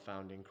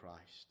found in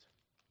Christ.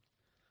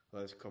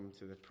 Let us come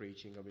to the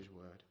preaching of his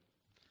word.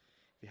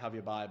 If you have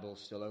your Bible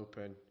still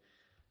open,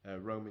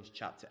 Romans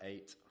chapter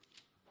 8.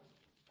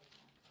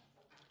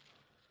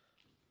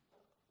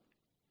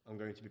 I'm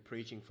going to be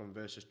preaching from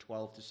verses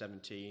 12 to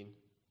 17,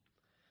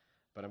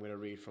 but I'm going to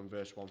read from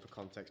verse 1 for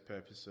context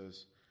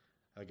purposes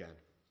again.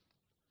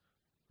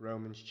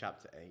 Romans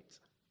chapter 8.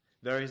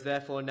 There is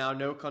therefore now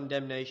no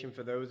condemnation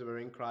for those who are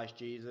in Christ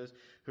Jesus,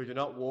 who do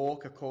not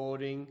walk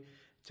according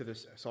to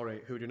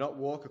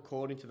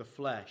the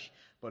flesh,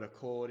 but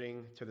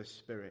according to the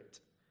Spirit.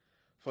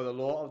 For the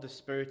law of the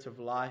Spirit of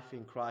life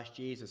in Christ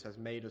Jesus has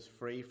made us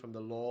free from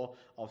the law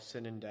of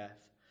sin and death.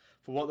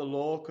 For what the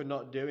law could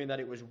not do in that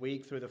it was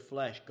weak through the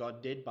flesh,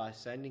 God did by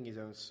sending his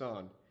own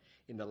Son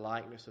in the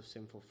likeness of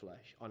sinful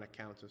flesh on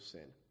account of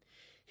sin.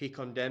 He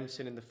condemned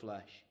sin in the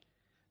flesh,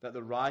 that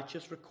the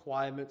righteous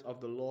requirement of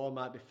the law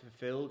might be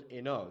fulfilled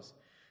in us,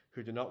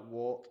 who do not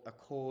walk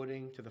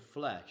according to the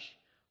flesh,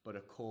 but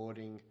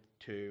according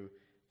to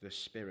the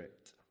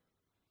Spirit.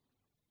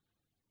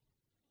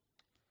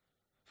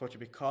 For to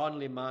be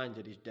carnally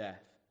minded is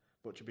death,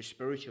 but to be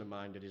spiritually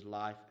minded is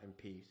life and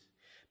peace.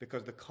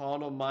 Because the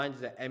carnal mind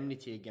is at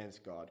enmity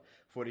against God,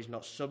 for it is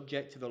not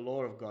subject to the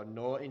law of God,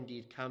 nor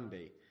indeed can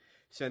be.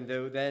 So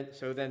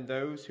then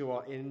those who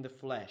are in the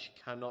flesh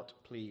cannot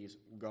please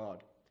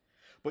God.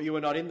 But you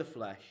are not in the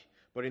flesh,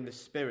 but in the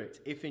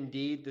Spirit, if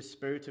indeed the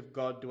Spirit of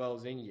God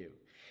dwells in you.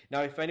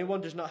 Now if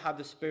anyone does not have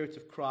the Spirit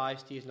of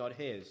Christ, he is not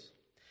his.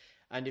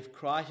 And if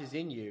Christ is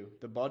in you,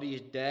 the body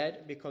is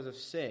dead because of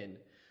sin,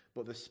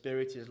 but the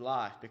Spirit is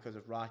life because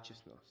of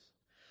righteousness.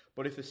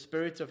 But if the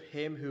Spirit of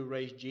him who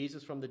raised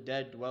Jesus from the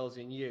dead dwells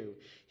in you,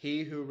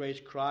 he who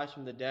raised Christ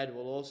from the dead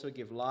will also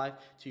give life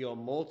to your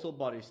mortal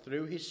bodies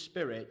through his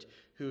Spirit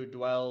who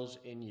dwells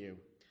in you.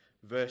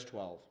 Verse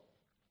 12.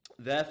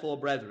 Therefore,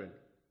 brethren,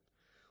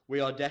 we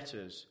are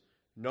debtors,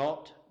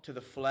 not to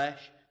the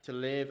flesh, to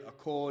live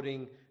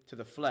according to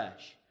the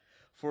flesh.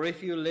 For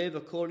if you live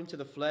according to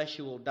the flesh,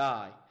 you will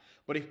die.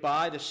 But if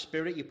by the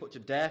Spirit you put to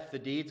death the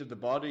deeds of the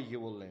body, you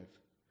will live.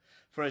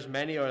 For as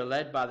many are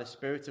led by the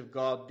Spirit of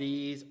God,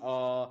 these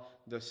are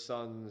the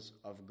sons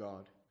of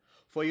God.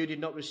 For you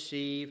did not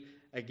receive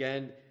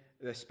again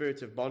the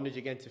spirit of bondage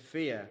again to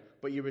fear,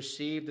 but you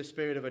received the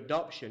Spirit of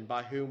adoption,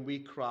 by whom we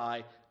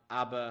cry,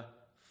 Abba,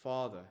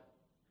 Father.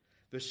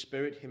 The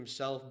Spirit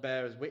himself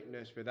bears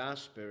witness with our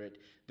spirit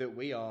that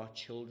we are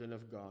children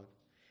of God.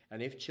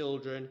 And if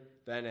children,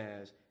 then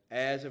heirs,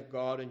 heirs of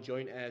God and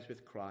joint heirs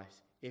with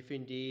Christ, if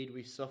indeed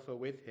we suffer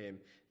with him,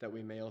 that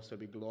we may also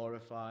be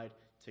glorified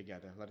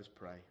together. Let us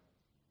pray.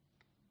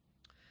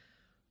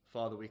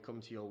 Father, we come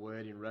to your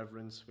word in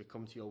reverence. We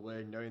come to your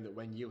word knowing that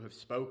when you have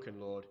spoken,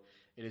 Lord,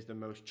 it is the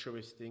most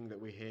truest thing that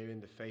we hear in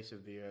the face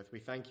of the earth. We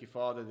thank you,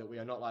 Father, that we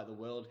are not like the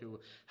world who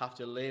have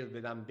to live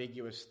with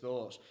ambiguous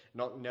thoughts,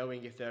 not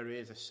knowing if there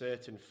is a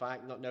certain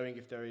fact, not knowing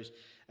if there is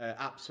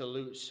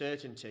absolute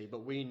certainty.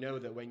 But we know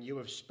that when you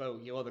have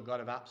spoke, you are the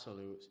God of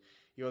absolutes.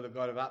 You are the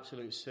God of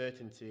absolute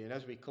certainty. And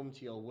as we come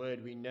to your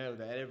word, we know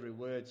that every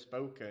word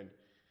spoken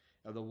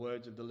are the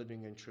words of the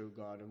living and true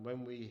God. And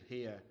when we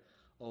hear,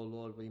 oh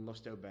Lord, we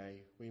must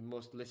obey. We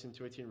must listen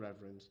to it in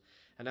reverence.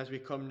 And as we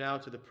come now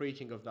to the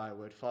preaching of thy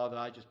word, Father,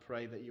 I just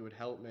pray that you would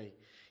help me.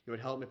 You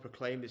would help me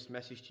proclaim this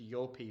message to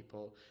your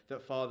people,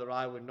 that, Father,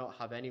 I would not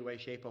have any way,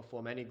 shape, or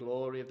form any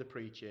glory of the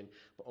preaching,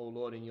 but, oh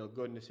Lord, in your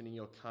goodness and in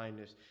your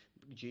kindness,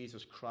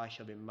 Jesus Christ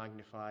shall be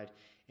magnified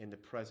in the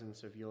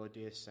presence of your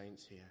dear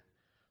saints here.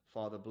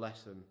 Father,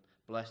 bless them.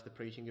 Bless the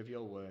preaching of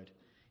your word.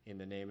 In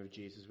the name of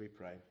Jesus we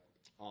pray.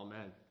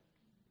 Amen.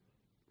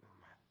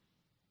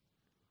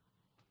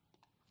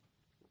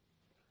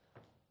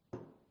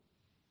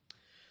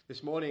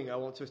 This morning I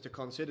want us to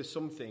consider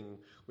something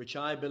which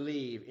I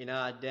believe in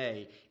our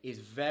day is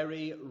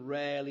very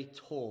rarely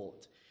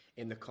taught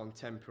in the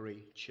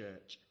contemporary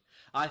church.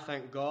 I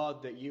thank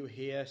God that you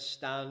here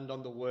stand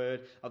on the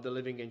word of the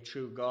living and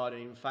true God,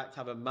 and in fact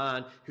have a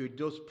man who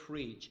does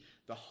preach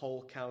the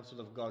whole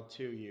counsel of God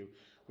to you,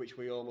 which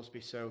we all must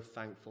be so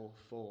thankful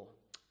for.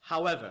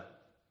 However,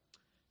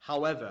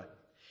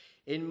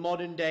 in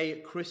modern day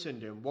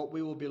Christendom, what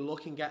we will be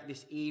looking at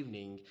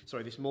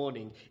this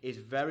morning, is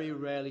very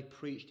rarely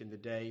preached in the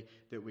day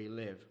that we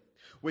live.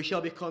 We shall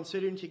be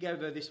considering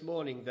together this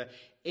morning the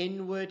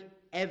inward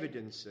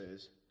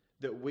evidences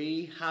that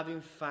we have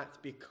in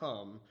fact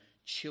become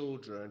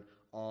children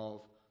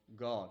of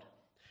God.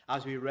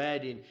 As we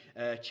read in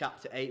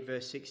chapter 8,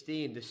 verse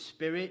 16, the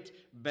Spirit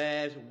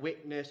bears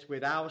witness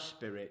with our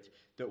spirit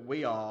that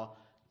we are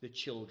the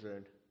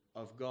children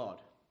of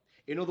God.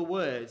 In other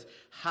words,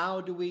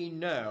 how do we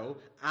know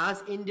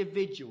as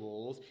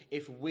individuals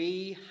if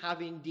we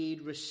have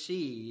indeed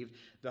received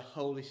the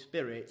Holy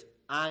Spirit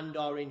and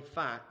are in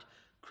fact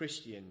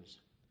Christians?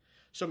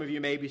 Some of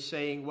you may be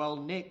saying, well,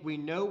 Nick, we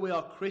know we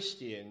are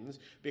Christians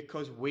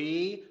because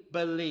we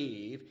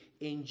believe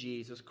in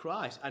Jesus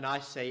Christ. And I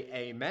say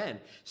amen.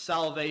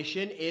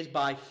 Salvation is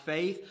by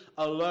faith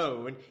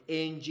alone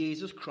in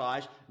Jesus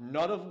Christ,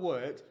 not of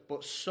works,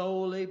 but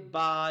solely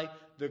by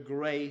the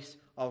grace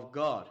of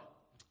God.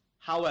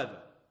 However,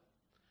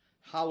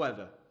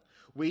 However,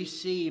 we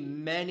see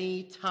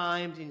many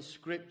times in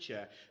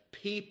Scripture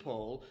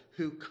people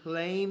who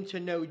claim to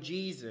know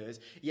Jesus,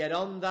 yet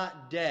on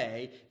that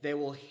day they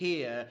will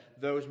hear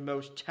those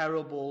most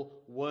terrible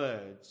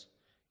words.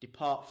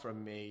 Depart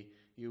from me,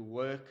 you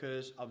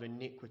workers of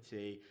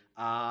iniquity,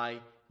 I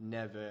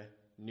never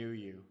knew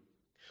you.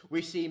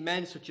 We see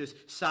men such as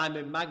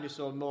Simon Magus,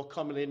 or more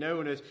commonly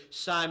known as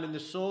Simon the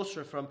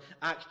Sorcerer from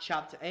Acts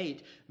chapter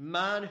 8,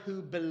 man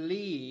who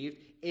believed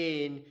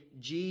in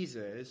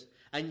Jesus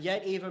and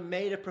yet even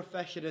made a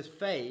profession of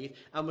faith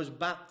and was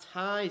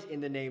baptized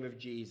in the name of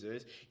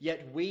Jesus.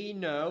 Yet we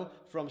know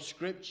from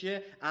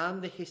Scripture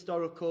and the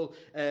historical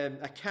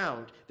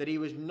account that he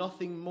was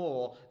nothing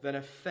more than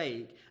a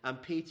fake,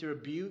 and Peter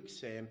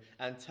rebukes him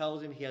and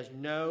tells him he has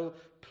no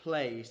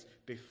place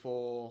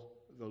before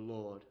the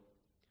Lord.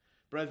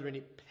 Brethren,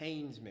 it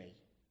pains me.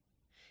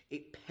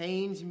 It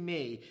pains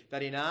me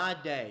that in our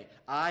day,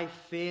 I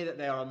fear that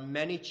there are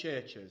many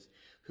churches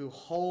who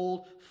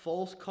hold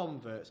false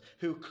converts,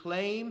 who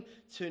claim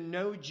to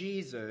know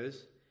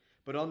Jesus,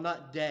 but on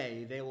that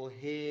day they will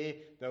hear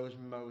those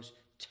most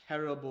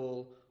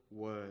terrible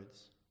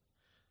words.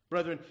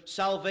 Brethren,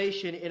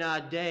 salvation in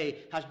our day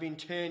has been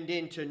turned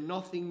into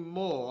nothing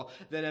more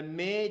than a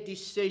mere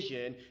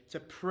decision to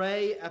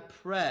pray a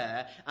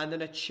prayer, and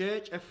then a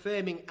church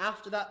affirming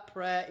after that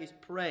prayer is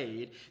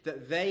prayed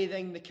that they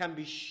then can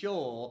be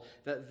sure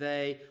that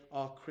they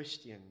are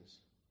Christians.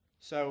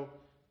 So,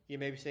 you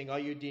may be saying, are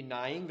you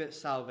denying that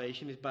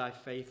salvation is by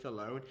faith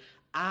alone?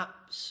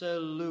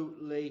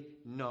 Absolutely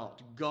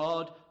not.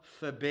 God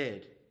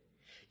forbid.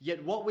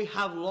 Yet what we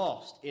have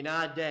lost in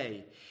our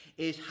day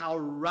is how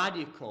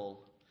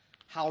radical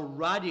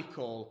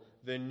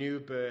the new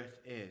birth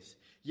is.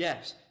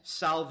 Yes,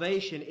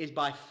 salvation is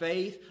by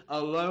faith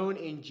alone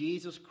in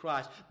Jesus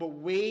Christ. But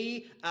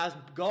we, as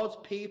God's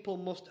people,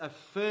 must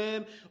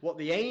affirm what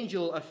the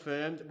angel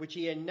affirmed, which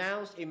he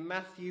announced in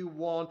Matthew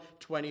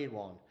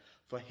 1:21.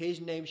 For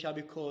his name shall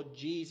be called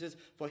Jesus,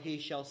 for he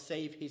shall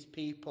save his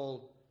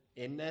people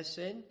in their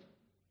sin?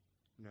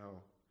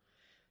 No.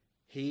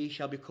 He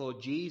shall be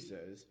called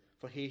Jesus,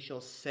 for he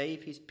shall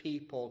save his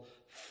people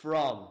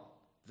from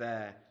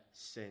their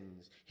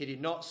sins. He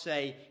did not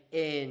say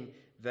in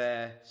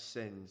their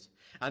sins.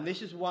 And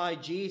this is why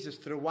Jesus,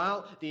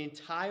 throughout the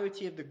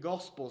entirety of the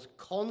Gospels,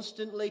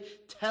 constantly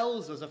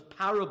tells us of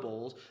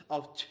parables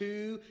of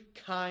two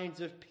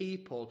kinds of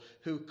people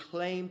who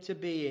claim to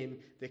be in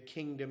the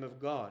kingdom of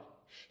God.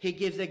 He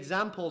gives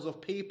examples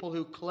of people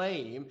who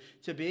claim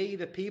to be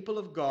the people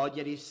of God,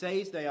 yet he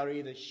says they are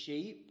either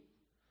sheep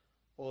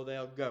or they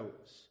are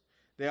goats.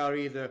 They are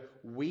either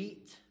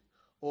wheat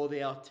or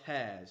they are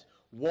tares.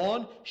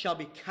 One shall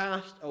be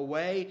cast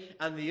away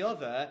and the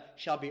other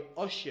shall be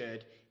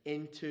ushered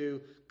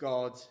into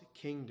God's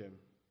kingdom.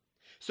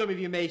 Some of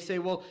you may say,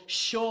 well,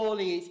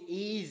 surely it's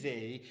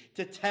easy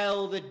to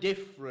tell the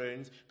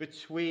difference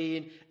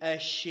between a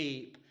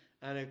sheep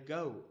and a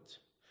goat.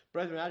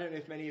 Brethren, I don't know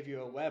if many of you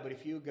are aware, but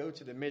if you go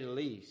to the Middle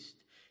East,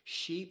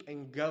 sheep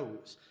and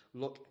goats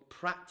look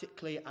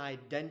practically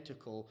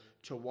identical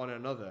to one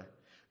another.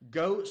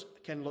 Goats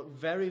can look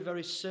very,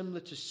 very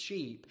similar to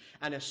sheep,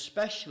 and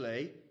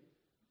especially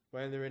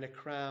when they're in a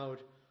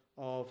crowd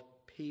of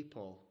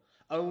people.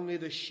 Only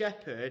the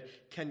shepherd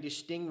can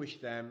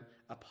distinguish them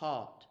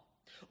apart.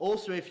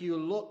 Also, if you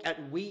look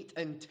at wheat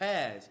and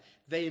tares,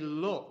 they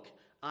look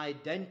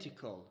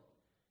identical.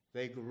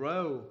 They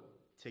grow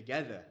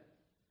together.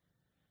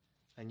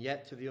 And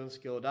yet, to the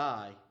unskilled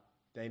eye,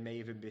 they may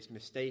even be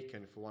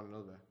mistaken for one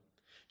another.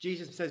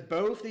 Jesus says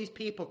both these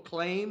people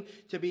claim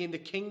to be in the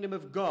kingdom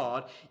of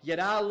God, yet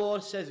our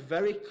Lord says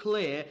very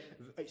clear,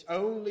 it's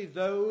only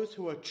those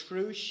who are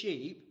true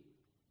sheep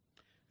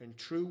and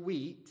true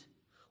wheat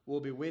will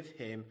be with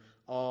him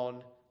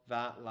on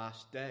that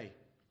last day.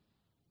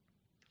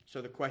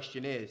 So the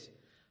question is,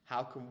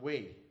 how can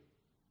we,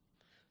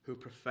 who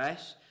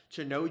profess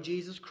to know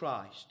Jesus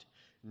Christ,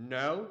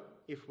 know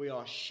if we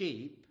are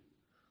sheep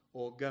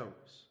or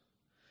goats?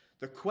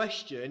 The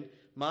question,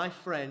 my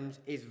friends,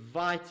 is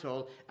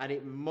vital, and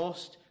it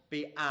must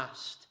be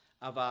asked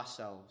of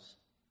ourselves.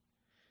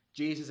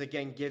 Jesus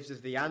again gives us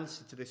the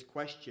answer to this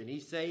question. He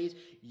says,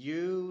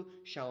 you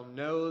shall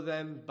know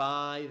them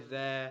by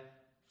their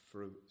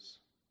fruits.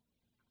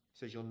 He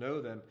says you'll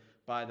know them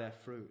by their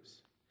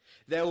fruits.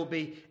 There will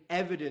be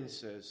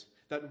evidences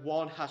that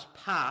one has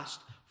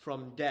passed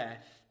from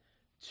death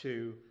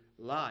to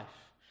life.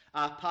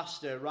 Our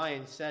pastor,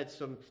 Ryan, said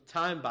some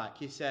time back,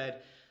 he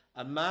said,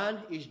 a man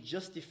is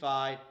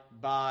justified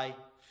by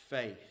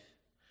faith,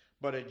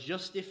 but a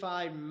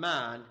justified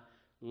man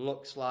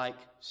looks like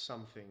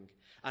something.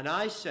 And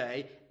I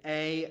say,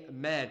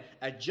 amen.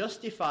 A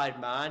justified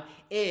man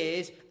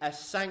is a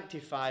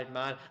sanctified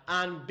man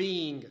and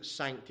being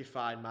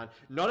sanctified man.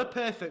 Not a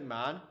perfect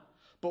man,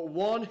 but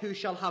one who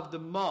shall have the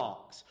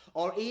marks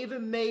or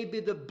even maybe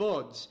the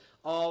buds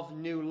of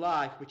new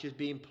life which is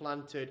being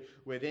planted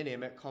within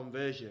him at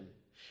conversion.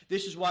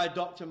 This is why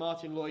Dr.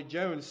 Martin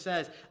Lloyd-Jones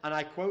says, and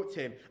I quote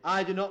him,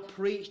 I do not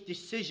preach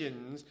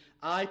decisions,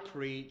 I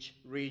preach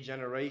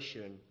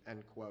regeneration,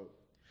 end quote.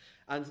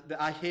 And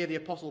I hear the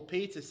Apostle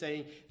Peter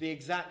saying the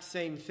exact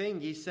same thing.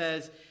 He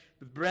says,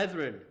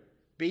 brethren,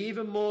 be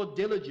even more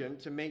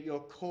diligent to make your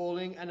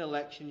calling and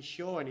election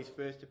sure, in his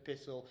first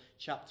epistle,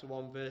 chapter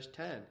 1, verse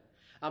 10.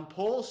 And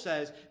Paul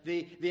says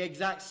the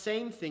exact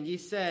same thing. He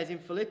says in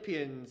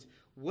Philippians,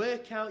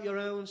 work out your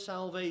own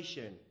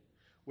salvation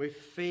with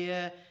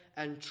fear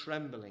and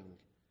trembling.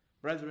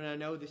 Brethren, I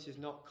know this is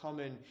not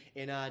common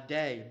in our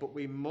day, but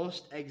we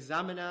must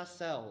examine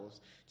ourselves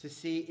to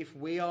see if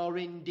we are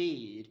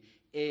indeed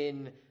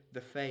in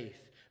the faith.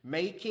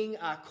 Making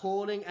our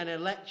calling and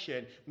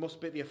election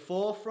must be at the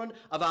forefront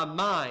of our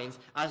minds,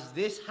 as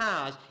this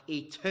has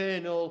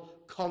eternal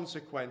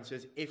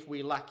consequences if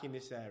we lack in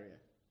this area.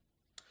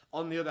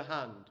 On the other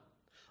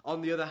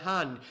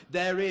hand,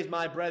 there is,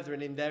 my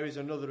brethren, and there is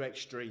another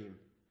extreme,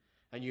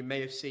 and you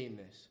may have seen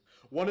this.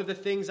 One of the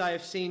things I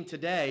have seen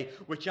today,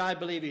 which I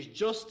believe is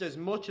just as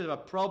much of a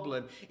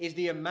problem, is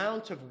the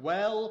amount of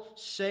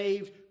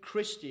well-saved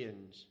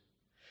Christians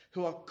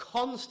who are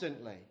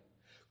constantly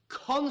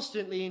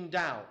in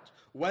doubt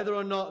whether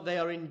or not they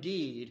are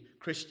indeed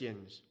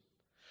Christians.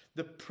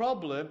 The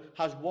problem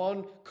has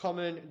one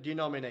common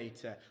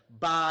denominator: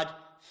 bad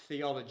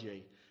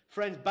theology.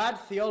 Friends, bad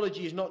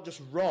theology is not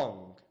just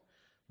wrong.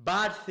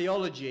 Bad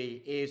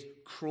theology is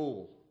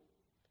cruel.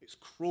 It's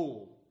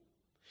cruel.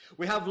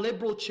 We have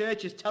liberal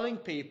churches telling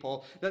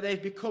people that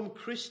they've become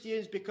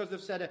Christians because they've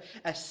said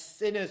a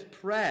sinner's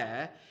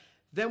prayer.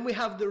 Then we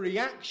have the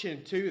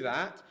reaction to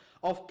that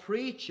of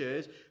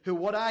preachers who,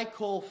 what I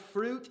call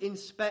fruit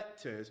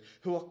inspectors,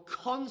 who are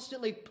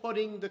constantly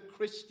putting the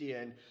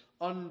Christian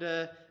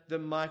under the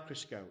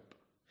microscope.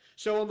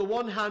 So on the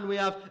one hand, we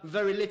have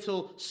very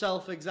little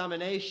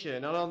self-examination,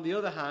 and on the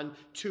other hand,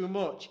 too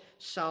much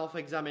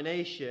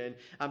self-examination,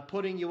 and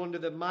putting you under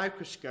the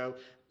microscope,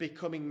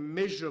 becoming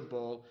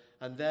miserable,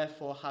 and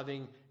therefore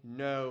having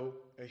no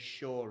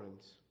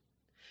assurance.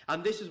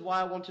 And this is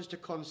why I want us to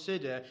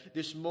consider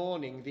this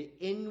morning the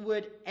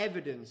inward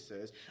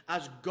evidences,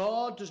 as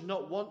God does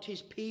not want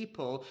his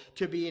people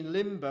to be in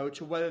limbo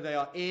to whether they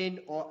are in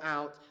or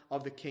out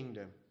of the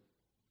kingdom.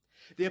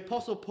 The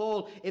Apostle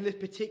Paul, in this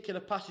particular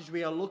passage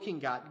we are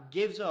looking at,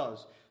 gives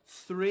us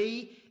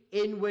 3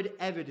 inward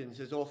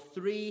evidences, or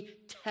 3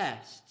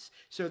 tests,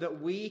 so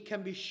that we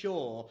can be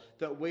sure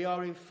that we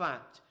are in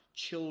fact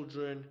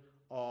children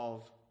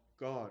of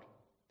God.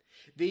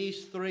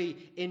 These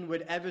 3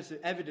 inward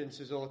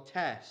evidences or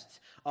tests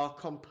are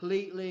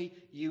completely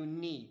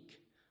unique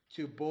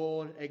to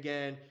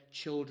born-again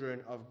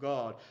children of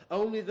God.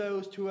 Only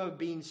those who have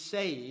been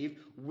saved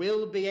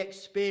will be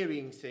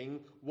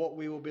experiencing what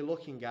we will be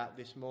looking at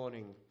this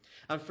morning.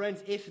 And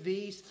friends, if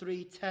these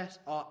 3 tests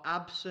are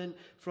absent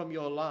from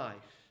your life,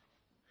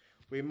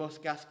 we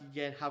must ask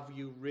again, have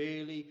you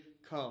really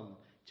come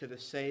to the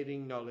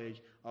saving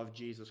knowledge of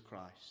Jesus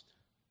Christ?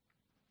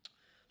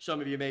 Some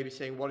of you may be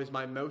saying, what is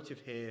my motive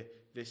here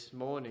this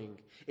morning?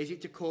 Is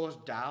it to cause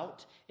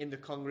doubt in the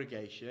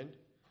congregation?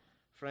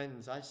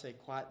 Friends, I say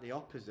quite the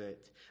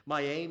opposite.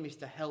 My aim is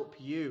to help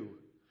you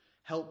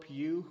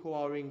who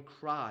are in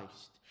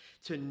Christ,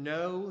 to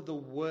know the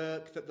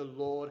work that the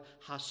Lord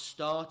has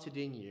started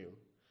in you,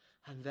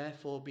 and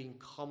therefore being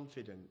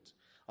confident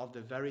of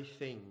the very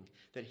thing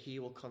that he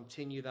will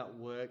continue that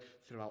work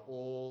throughout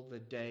all the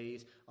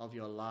days of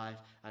your life,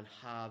 and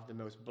have the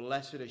most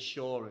blessed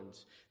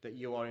assurance that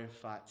you are in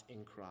fact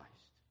in Christ.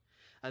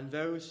 And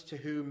those to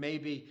whom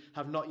maybe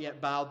have not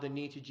yet bowed the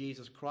knee to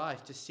Jesus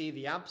Christ, to see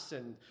the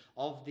absence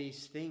of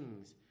these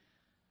things,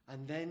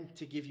 and then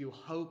to give you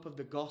hope of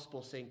the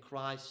gospel, saying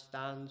Christ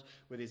stands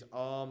with his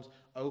arms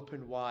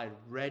open wide,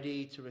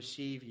 ready to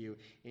receive you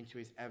into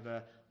his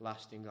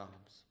everlasting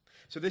arms.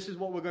 So this is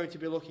what we're going to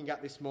be looking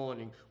at this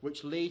morning,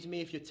 which leads me,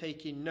 if you're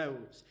taking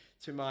notes,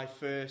 to my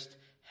first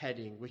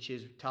heading, which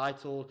is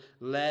titled,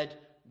 Led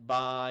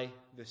by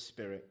the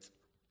Spirit.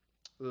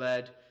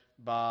 Led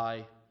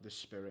by the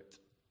Spirit.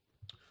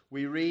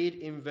 We read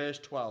in verse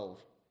 12,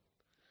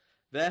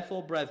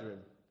 Therefore, brethren,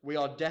 we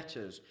are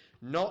debtors,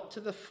 not to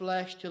the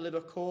flesh to live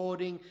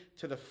according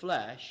to the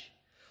flesh,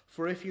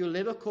 for if you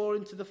live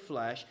according to the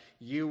flesh,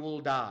 you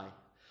will die.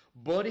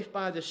 But if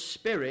by the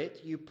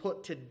Spirit you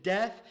put to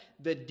death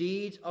the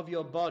deeds of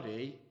your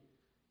body,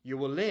 you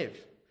will live.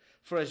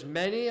 For as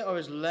many are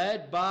as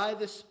led by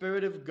the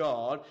Spirit of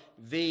God,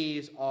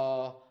 these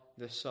are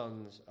the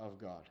sons of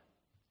God.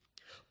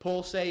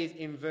 Paul says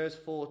in verse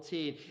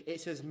 14, it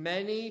says,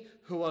 many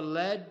who are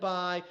led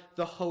by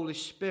the Holy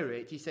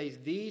Spirit, he says,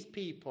 these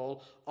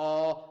people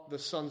are the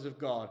sons of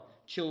God,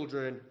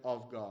 children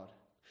of God.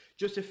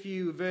 Just a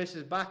few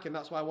verses back, and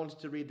that's why I wanted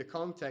to read the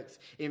context,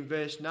 in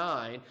verse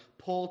 9,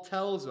 Paul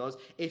tells us,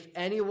 if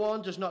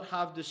anyone does not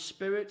have the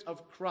Spirit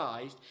of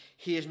Christ,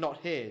 he is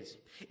not his.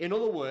 In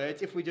other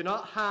words, if we do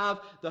not have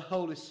the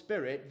Holy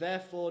Spirit,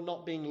 therefore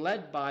not being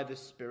led by the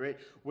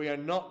Spirit, we are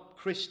not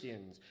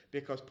Christians.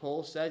 Because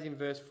Paul says in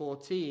verse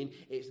 14,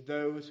 it's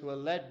those who are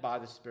led by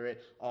the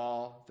Spirit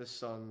are the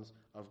sons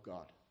of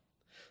God.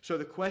 So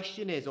the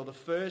question is, or the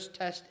first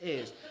test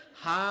is,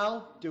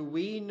 how do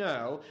we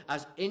know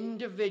as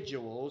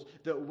individuals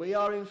that we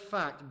are in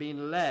fact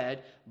being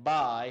led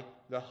by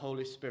the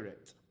Holy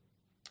Spirit?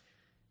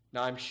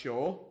 Now I'm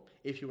sure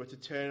if you were to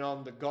turn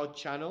on the God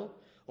channel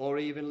or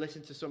even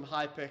listen to some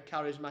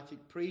hyper-charismatic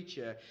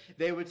preacher,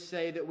 they would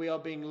say that we are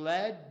being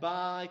led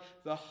by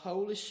the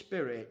Holy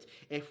Spirit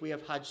if we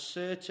have had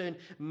certain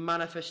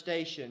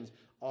manifestations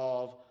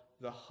of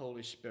the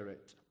Holy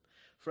Spirit.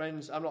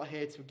 Friends, I'm not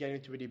here to get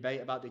into a debate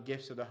about the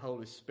gifts of the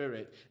Holy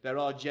Spirit. There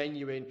are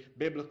genuine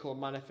biblical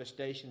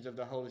manifestations of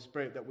the Holy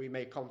Spirit that we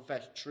may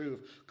confess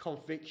truth,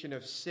 conviction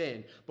of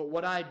sin. But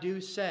what I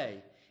do say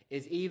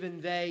is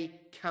even they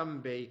can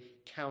be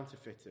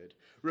counterfeited.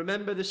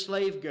 Remember the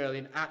slave girl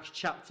in Acts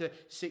chapter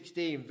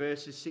 16,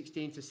 verses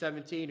 16 to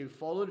 17, who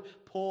followed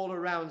Paul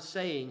around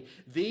saying,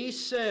 These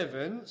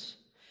servants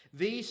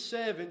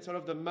are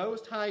of the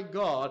Most High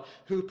God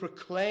who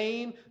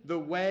proclaim the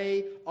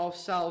way of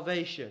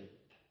salvation.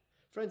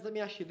 Friends, let me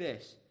ask you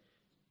this.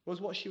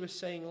 Was what she was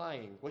saying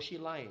lying? Was she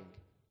lying?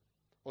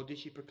 Or did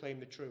she proclaim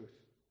the truth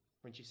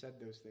when she said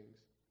those things?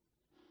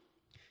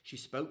 She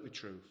spoke the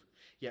truth.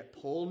 Yet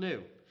Paul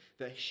knew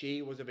that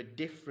she was of a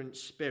different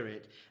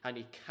spirit, and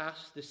he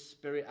cast the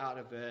spirit out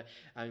of her.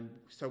 And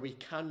so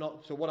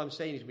what I'm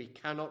saying is we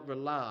cannot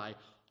rely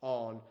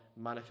on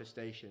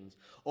manifestations.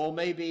 Or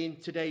maybe in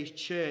today's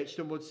church,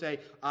 some would say,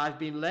 I've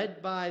been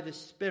led by the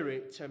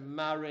Spirit to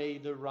marry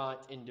the right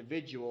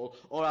individual,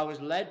 or I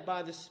was led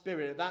by the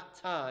Spirit at that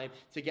time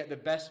to get the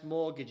best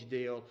mortgage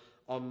deal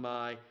on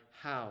my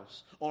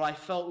house, or I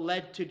felt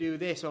led to do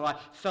this, or I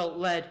felt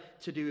led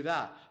to do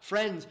that.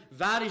 Friends,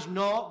 that is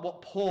not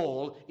what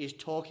Paul is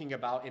talking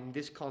about in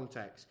this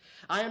context.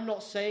 I am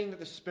not saying that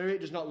the Spirit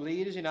does not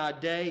lead us in our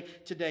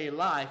day-to-day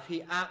life.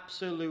 He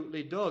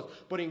absolutely does.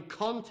 But in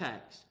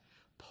context,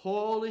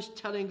 Paul is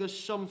telling us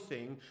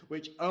something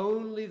which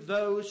only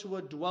those who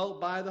are dwelt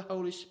by the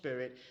Holy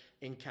Spirit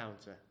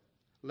encounter.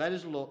 Let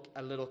us look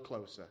a little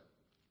closer.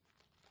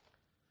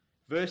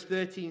 Verse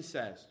 13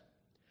 says,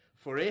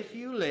 For if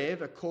you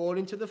live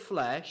according to the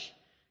flesh,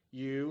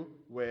 you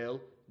will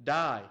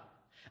die.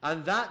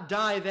 And that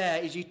die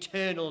there is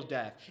eternal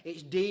death.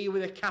 It's D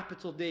with a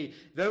capital D.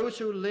 Those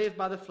who live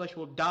by the flesh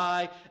will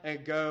die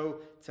and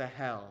go to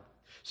hell.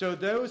 So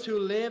those who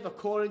live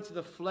according to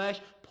the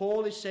flesh,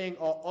 Paul is saying,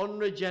 are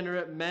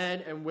unregenerate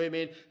men and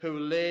women who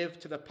live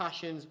to the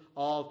passions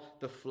of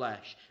the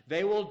flesh.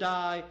 They will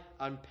die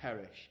and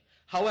perish.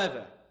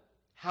 However,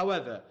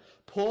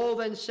 Paul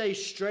then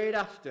says straight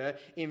after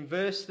in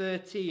verse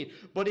 13,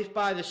 But if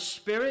by the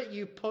Spirit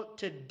you put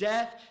to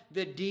death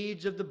the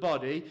deeds of the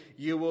body,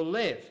 you will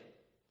live.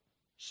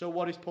 So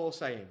what is Paul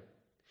saying?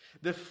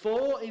 The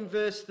 4 in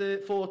verse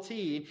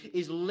 14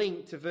 is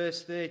linked to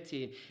verse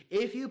 13.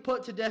 If you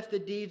put to death the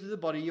deeds of the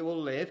body, you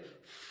will live.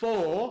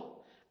 For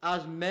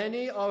as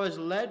many are as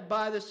led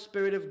by the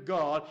Spirit of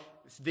God,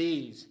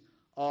 these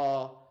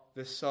are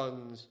the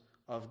sons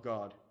of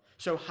God.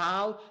 So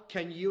how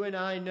can you and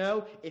I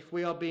know if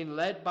we are being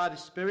led by the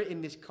Spirit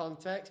in this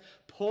context?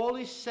 Paul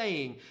is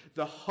saying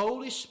the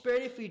Holy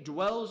Spirit, if he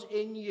dwells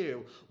in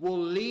you, will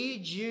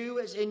lead you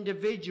as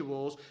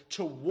individuals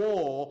to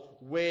war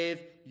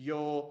with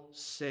your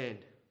sin.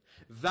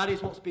 That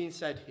is what's being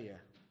said here.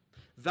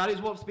 That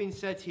is what's being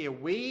said here.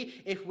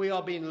 We, if we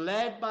are being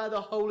led by the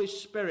Holy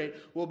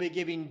Spirit, will be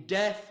giving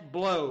death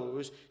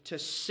blows to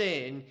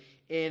sin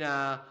in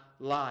our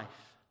life.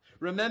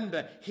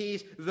 Remember,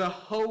 he's the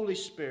Holy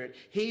Spirit.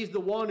 He's the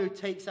one who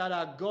takes out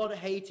our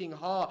God-hating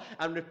heart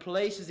and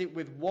replaces it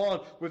with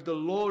one, with the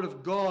Lord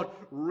of God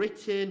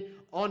written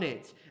on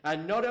it.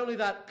 And not only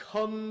that,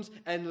 comes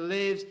and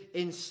lives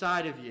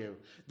inside of you.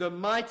 The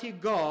mighty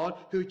God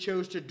who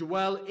chose to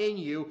dwell in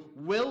you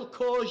will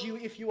cause you,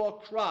 if you are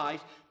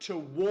Christ, to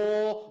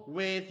war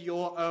with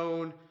your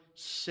own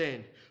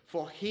sin.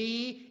 For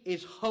he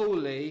is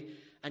holy,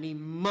 and he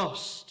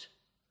must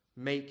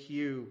make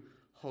you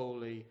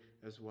holy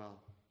as well.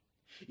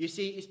 You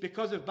see, it's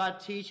because of bad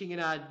teaching in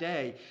our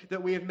day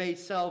that we have made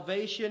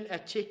salvation a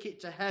ticket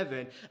to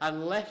heaven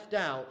and left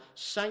out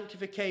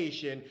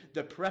sanctification,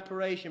 the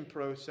preparation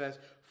process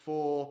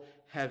for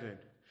heaven.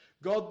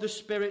 God the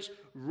Spirit's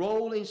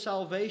role in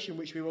salvation,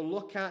 which we will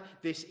look at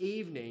this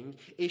evening,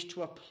 is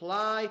to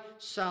apply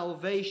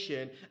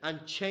salvation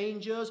and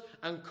change us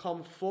and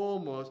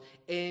conform us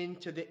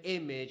into the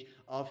image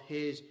of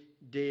his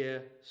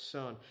dear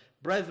Son.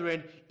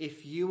 Brethren,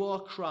 if you are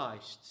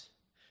Christ's,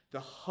 the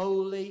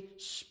Holy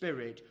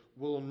Spirit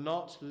will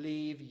not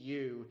leave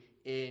you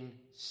in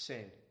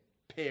sin.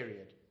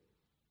 Period.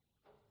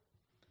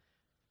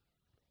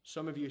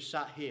 Some of you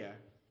sat here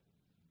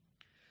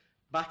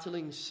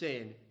battling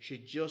sin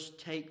should just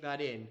take that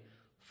in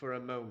for a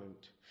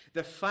moment.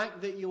 The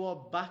fact that you are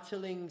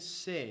battling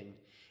sin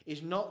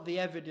is not the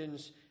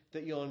evidence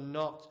that you're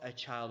not a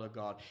child of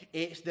God.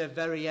 It's the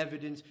very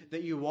evidence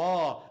that you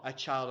are a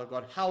child of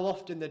God. How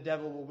often the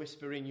devil will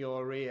whisper in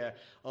your ear,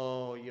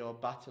 oh, you're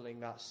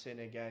battling that sin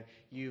again.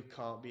 You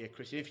can't be a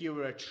Christian. If you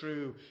were a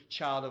true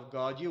child of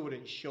God, you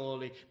wouldn't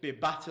surely be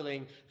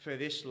battling for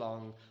this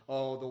long.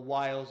 Oh, the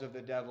wiles of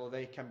the devil,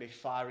 they can be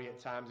fiery at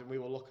times, and we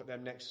will look at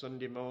them next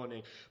Sunday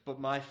morning. But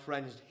my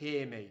friends,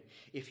 hear me.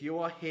 If you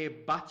are here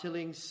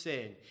battling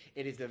sin,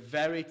 it is the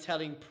very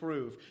telling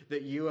proof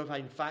that you have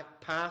in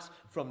fact passed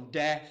from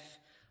death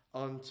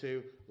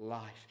unto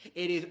life.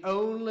 It is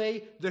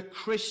only the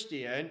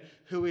Christian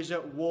who is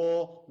at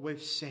war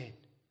with sin.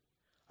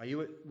 Are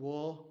you at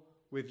war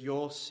with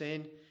your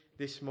sin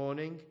this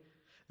morning?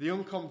 The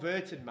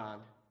unconverted man,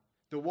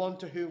 the one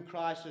to whom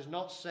Christ has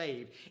not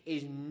saved,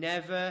 is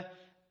never,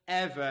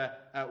 ever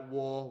at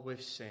war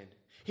with sin.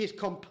 He's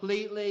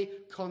completely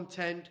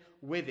content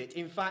with it.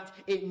 In fact,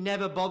 it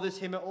never bothers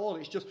him at all.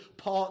 It's just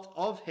part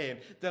of him.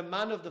 The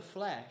man of the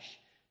flesh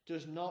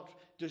does not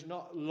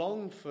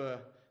long for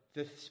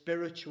the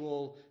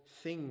spiritual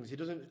things.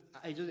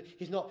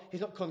 He's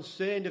not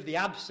concerned of the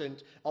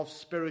absence of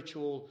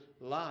spiritual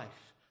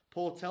life.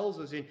 Paul tells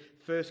us in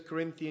 1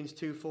 Corinthians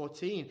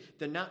 2:14,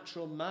 the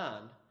natural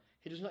man,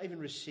 he does not even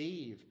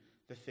receive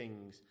the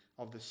things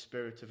of the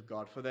Spirit of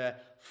God, for their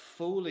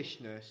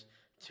foolishness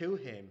to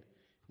him,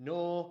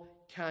 nor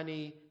can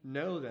he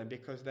know them,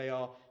 because they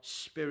are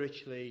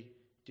spiritually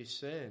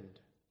discerned.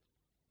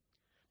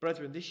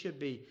 Brethren, this should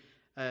be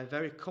a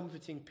very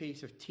comforting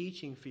piece of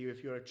teaching for you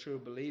if you're a true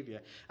believer.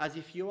 As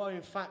if you are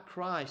in fact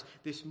Christ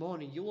this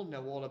morning, you will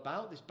know all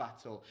about this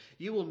battle.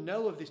 You will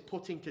know of this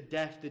putting to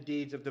death the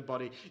deeds of the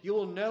body. You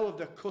will know of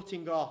the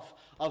cutting off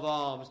of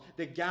arms,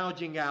 the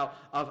gouging out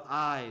of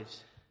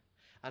eyes.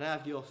 And I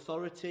have the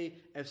authority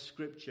of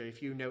Scripture.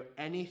 If you know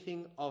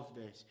anything of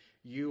this,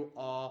 you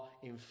are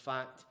in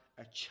fact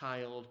a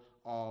child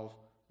of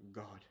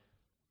God.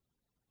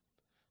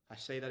 I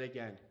say that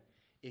again.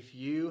 If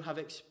you have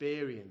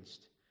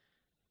experienced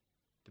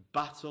the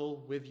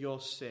battle with your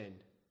sin,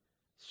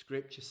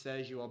 Scripture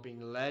says you are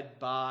being led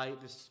by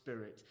the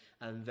Spirit,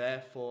 and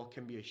therefore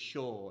can be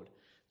assured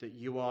that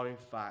you are in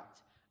fact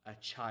a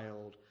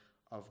child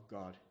of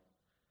God.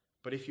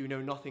 But if you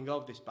know nothing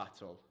of this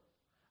battle,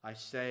 I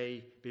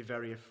say be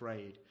very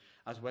afraid,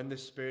 as when the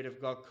Spirit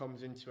of God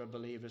comes into a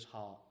believer's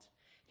heart,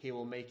 he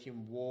will make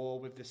him war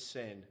with the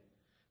sin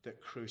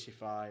that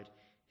crucified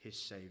his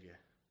Saviour.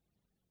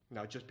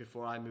 Now, just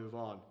before I move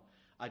on,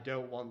 I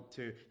don't want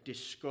to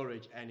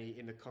discourage any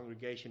in the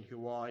congregation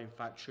who are in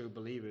fact true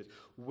believers.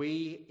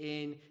 We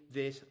in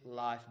this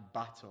life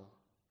battle.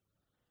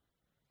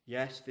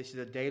 Yes, this is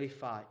a daily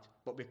fight,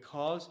 but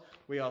because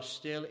we are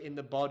still in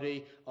the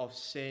body of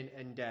sin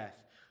and death,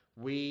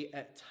 we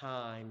at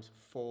times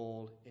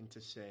fall into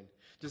sin.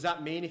 Does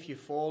that mean if you've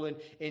fallen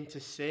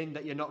into sin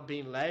that you're not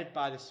being led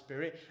by the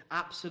Spirit?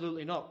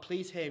 Absolutely not.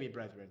 Please hear me,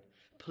 brethren.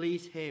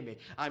 Please hear me.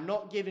 I'm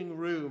not giving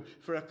room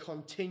for a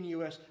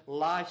continuous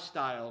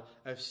lifestyle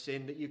of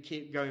sin that you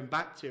keep going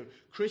back to.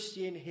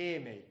 Christian, hear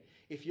me.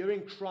 If you're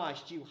in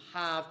Christ, you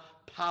have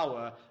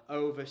power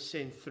over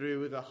sin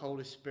through the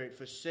Holy Spirit.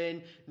 For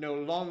sin no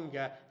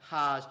longer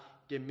has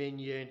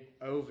dominion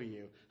over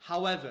you.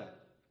 However,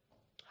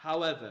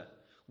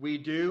 we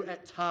do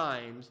at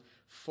times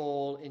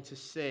fall into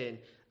sin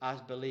as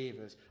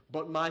believers.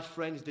 But my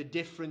friends, the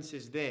difference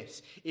is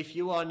this. If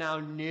you are now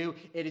new,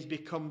 it has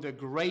become the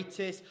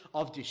greatest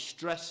of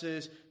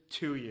distresses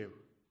to you.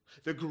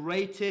 The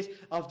greatest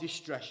of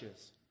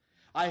distresses.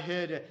 I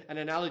heard an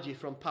analogy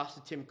from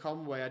Pastor Tim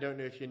Conway. I don't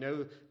know if you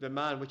know the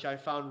man, which I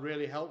found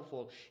really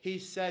helpful. He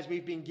says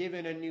we've been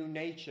given a new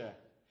nature.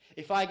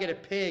 If I get a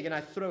pig and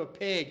I throw a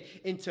pig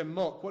into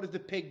muck, what does the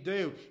pig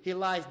do? He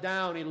lies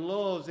down, he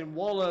loves and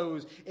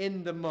wallows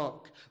in the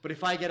muck. But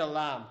if I get a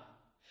lamb,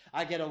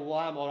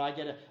 or I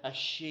get a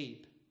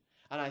sheep,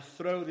 and I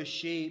throw the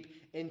sheep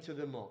into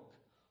the muck,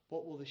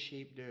 what will the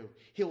sheep do?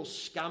 He'll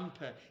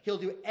scamper. He'll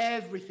do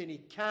everything he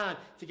can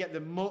to get the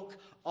muck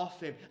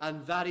off him.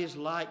 And that is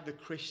like the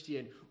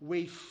Christian.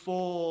 We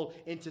fall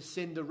into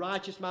sin. The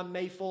righteous man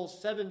may fall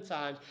 7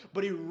 times,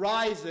 but he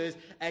rises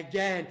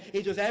again.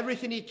 He does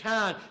everything he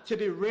can to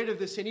be rid of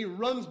the sin. He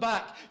runs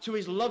back to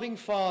his loving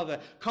Father,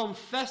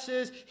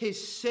 confesses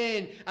his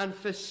sin and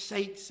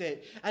forsakes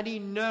it. And he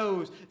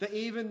knows that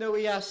even though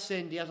he has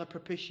sinned, he has a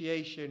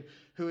propitiation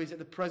who is at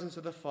the presence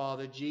of the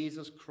Father,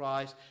 Jesus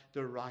Christ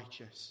the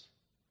righteous.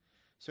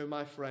 So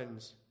my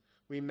friends,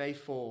 we may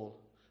fall,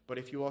 but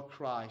if you are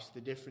Christ,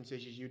 the difference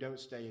is you don't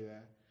stay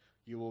there.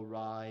 You will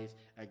rise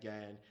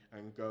again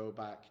and go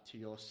back to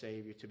your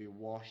Savior to be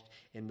washed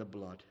in the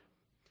blood.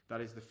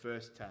 That is the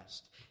first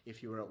test.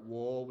 If you are at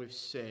war with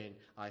sin,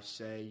 I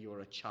say you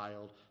are a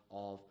child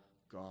of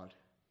God.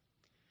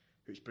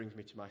 Which brings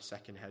me to my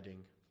second heading.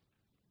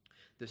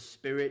 The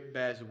Spirit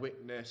bears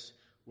witness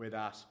with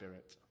our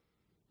spirit.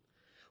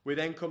 We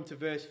then come to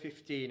verse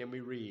 15 and we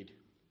read,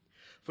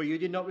 "For you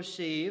did not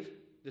receive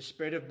the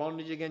spirit of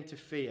bondage again to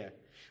fear,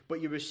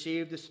 but you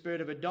received the spirit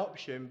of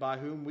adoption by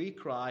whom we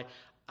cry,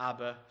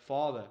 Abba,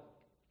 Father.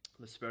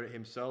 The Spirit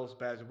himself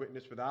bears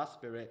witness with our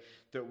spirit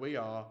that we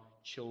are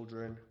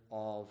children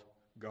of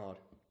God.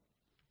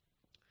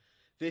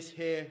 This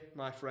here,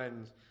 my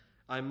friends,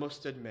 I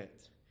must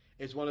admit,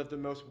 is one of the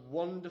most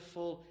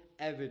wonderful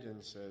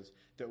evidences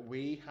that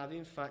we have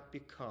in fact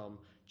become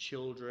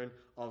children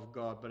of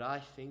God. But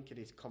I think it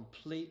is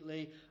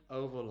completely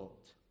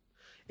overlooked.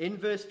 In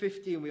verse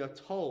 15, we are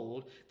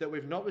told that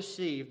we've not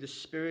received the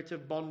spirit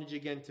of bondage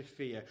again to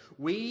fear.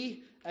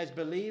 We, as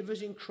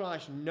believers in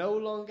Christ, no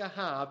longer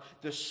have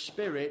the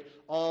spirit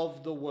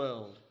of the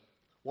world.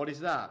 What is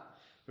that?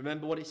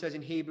 Remember what it says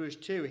in Hebrews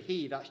 2.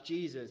 He, that's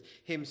Jesus,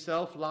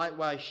 himself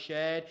likewise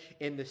shared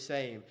in the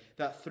same,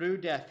 that through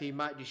death he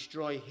might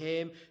destroy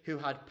him who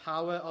had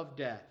power of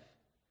death,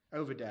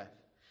 over death,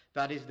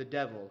 that is the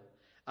devil,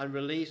 and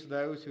release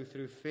those who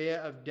through fear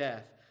of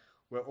death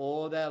were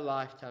all their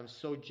lifetime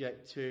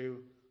subject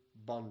to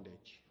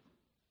bondage.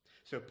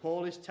 So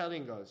Paul is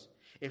telling us,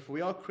 if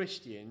we are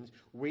Christians,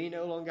 we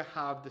no longer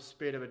have the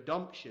spirit of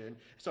adoption.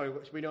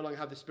 We no longer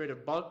have the spirit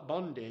of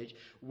bondage,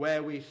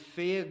 where we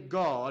fear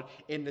God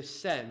in the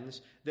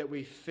sense that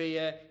we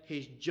fear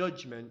his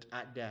judgment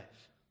at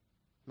death.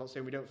 I'm not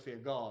saying we don't fear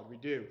God, we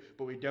do,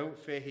 but we don't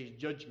fear his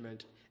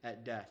judgment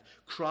at death.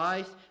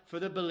 Christ, for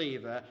the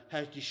believer,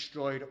 has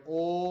destroyed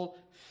all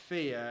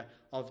fear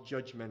of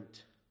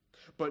judgment.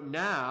 But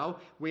now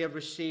we have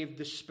received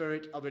the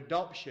spirit of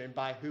adoption,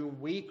 by whom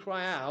we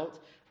cry out,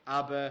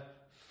 Abba,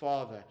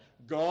 Father.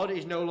 God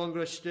is no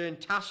longer a stern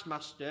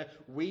taskmaster.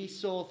 We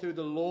saw through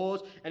the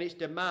laws and its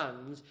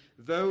demands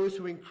those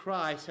who in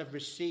Christ have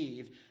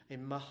received,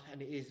 and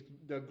it is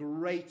the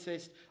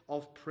greatest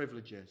of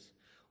privileges.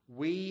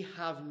 We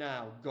have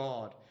now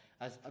God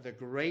as the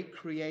great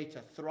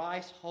creator,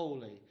 thrice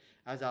holy,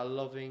 as our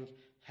loving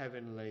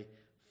heavenly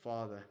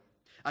Father.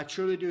 I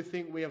truly do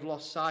think we have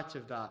lost sight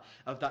of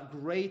that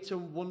great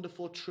and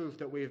wonderful truth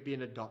that we have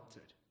been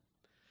adopted.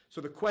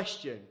 So the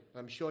question,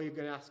 I'm sure you're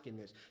going to ask in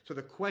this, so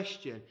the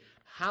question,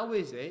 how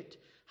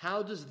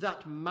does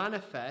that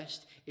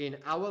manifest in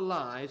our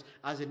lives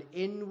as an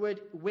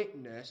inward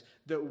witness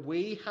that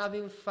we have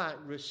in fact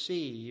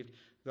received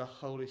the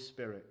Holy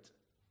Spirit?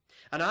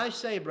 And I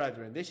say,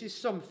 brethren, this is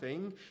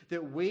something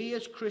that we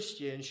as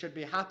Christians should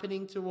be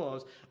happening to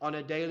us on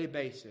a daily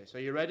basis. Are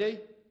you ready?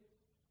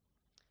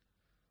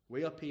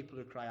 We are people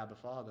who cry, Abba,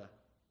 Father.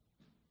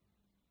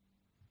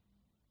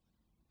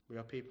 We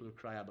are people who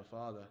cry, Abba,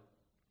 Father.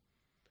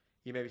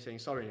 You may be saying,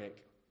 sorry,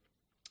 Nick,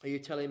 are you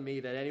telling me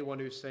that anyone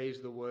who says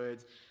the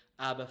words,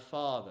 Abba,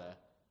 Father,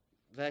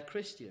 they're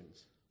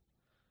Christians?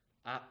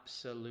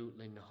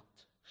 Absolutely not.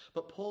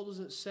 But Paul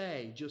doesn't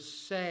say,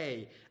 just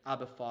say,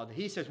 Abba, Father.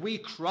 He says, we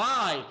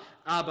cry,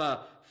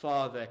 Abba,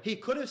 Father. He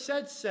could have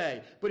said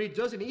say, but he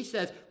doesn't. He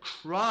says,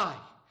 cry.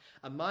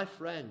 And my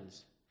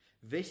friends,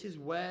 this is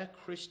where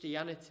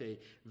Christianity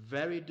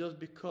very does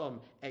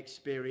become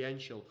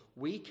experiential.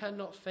 We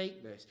cannot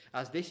fake this,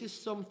 as this is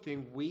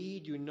something we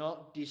do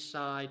not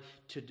decide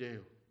to do.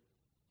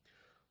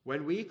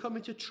 When we come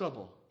into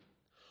trouble,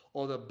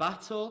 or the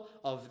battle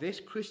of this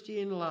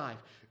Christian life,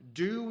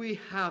 do we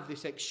have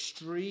this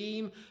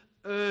extreme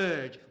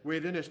urge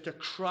within us to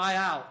cry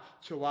out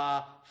to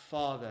our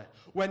Father?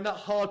 When that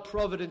hard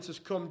providence has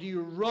come, do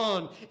you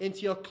run into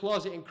your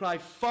closet and cry,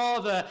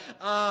 Father,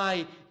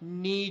 I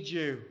need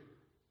you?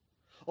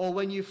 Or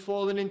when you've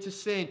fallen into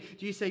sin,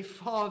 do you say,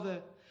 Father,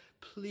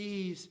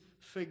 please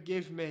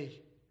forgive me?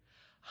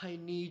 I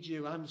need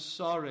you. I'm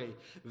sorry.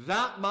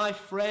 That, my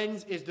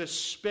friends, is the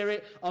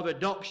spirit of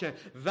adoption.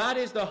 That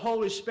is the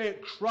Holy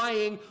Spirit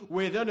crying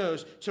within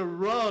us to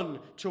run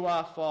to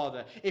our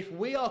Father. If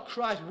we are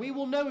Christ, we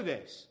will know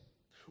this.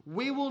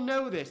 We will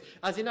know this.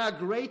 As in our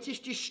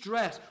greatest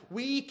distress,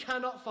 we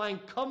cannot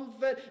find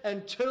comfort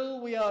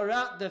until we are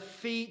at the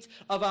feet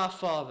of our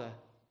Father.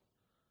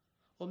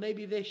 Or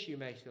maybe this you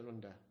may still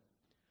wonder.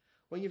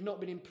 When you've not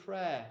been in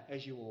prayer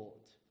as you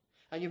ought,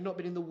 and you've not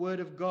been in the Word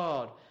of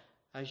God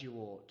as you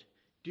ought,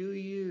 do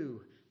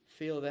you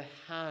feel the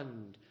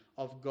hand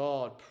of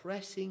God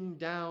pressing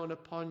down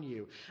upon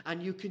you,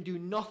 and you can do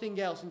nothing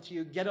else until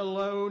you get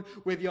alone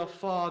with your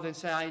Father and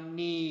say, I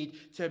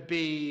need to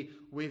be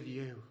with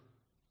you?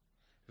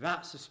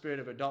 That's the spirit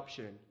of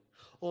adoption.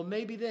 Or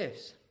maybe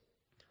this.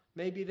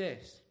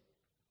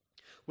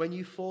 When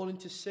you fall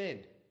into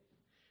sin,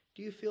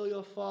 do you feel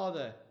your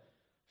Father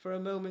for a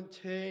moment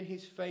turn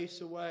his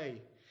face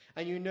away,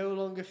 and you no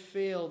longer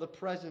feel the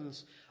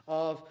presence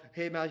of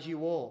him as you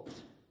ought?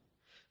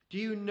 Do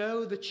you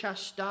know the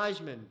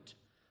chastisement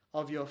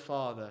of your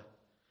Father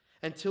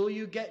until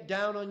you get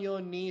down on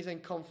your knees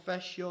and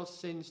confess your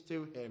sins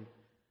to him?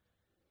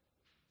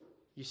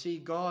 You see,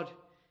 God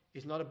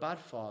is not a bad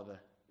Father.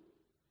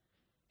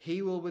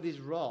 He will with his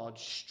rod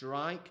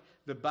strike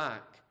the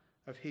back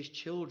of his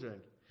children.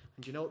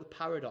 And do you know what the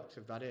paradox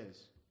of that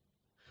is?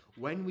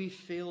 When we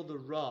feel the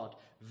rod,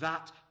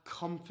 that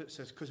comforts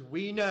us, because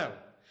we know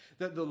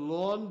that the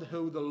Lord,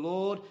 who the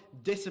Lord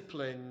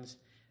disciplines,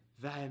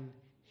 them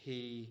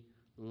he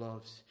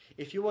loves.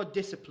 If you are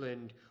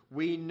disciplined,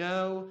 we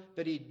know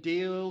that he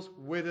deals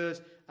with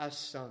us as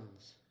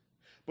sons.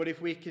 But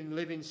if we can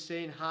live in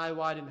sin, high,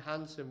 wide, and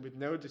handsome with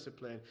no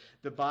discipline,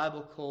 the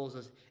Bible calls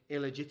us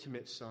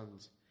illegitimate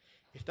sons.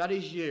 If that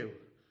is you,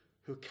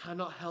 who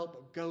cannot help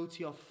but go to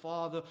your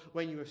father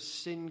when you have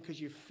sinned because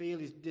you feel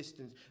his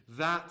distance,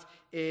 that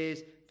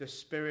is the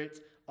spirit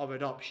of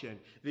adoption.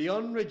 The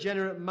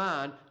unregenerate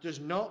man does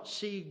not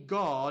see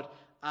God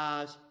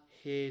as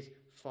his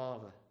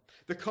father.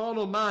 The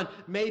carnal man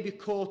may be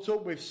caught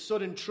up with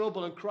sudden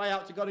trouble and cry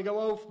out to God and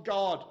go,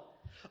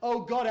 oh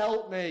God,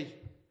 help me.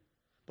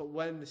 But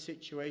when the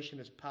situation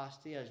has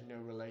passed, he has no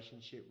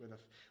relationship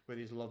with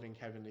his loving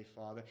heavenly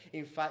Father.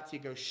 In fact, he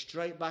goes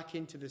straight back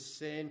into the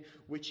sin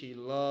which he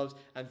loves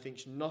and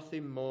thinks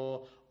nothing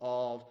more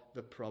of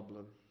the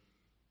problem.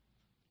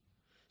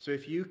 So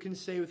if you can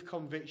say with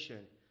conviction,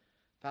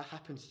 that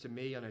happens to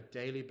me on a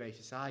daily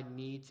basis. I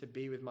need to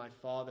be with my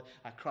Father.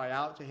 I cry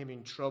out to him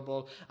in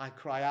trouble. I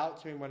cry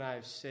out to him when I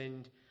have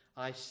sinned.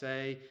 I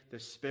say, the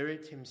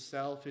Spirit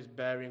himself is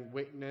bearing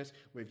witness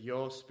with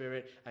your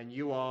spirit, and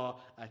you are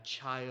a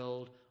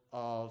child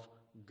of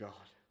God.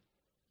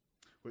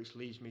 Which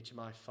leads me to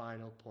my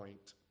final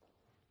point.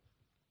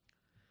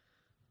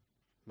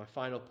 My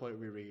final point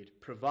we read,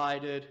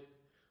 provided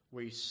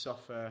we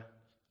suffer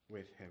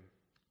with him.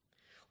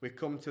 We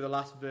come to the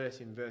last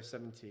verse in verse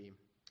 17.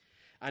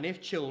 And if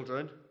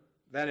children,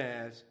 then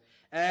heirs,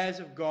 heirs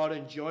of God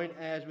and joint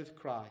heirs with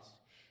Christ,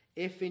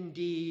 if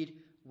indeed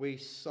we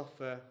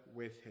suffer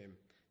with him,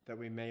 that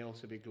we may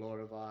also be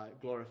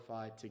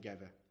glorified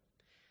together.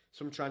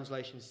 Some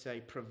translations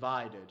say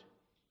provided,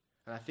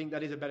 and I think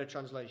that is a better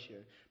translation,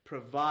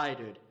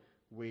 provided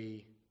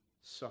we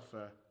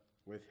suffer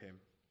with him.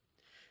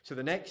 So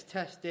the next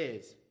test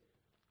is,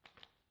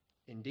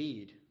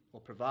 indeed,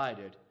 or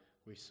provided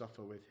we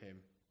suffer with him.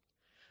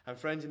 And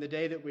friends, in the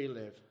day that we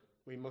live,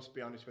 we must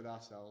be honest with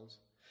ourselves.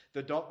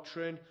 The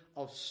doctrine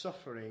of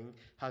suffering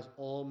has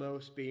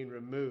almost been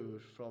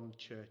removed from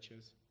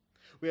churches.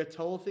 We are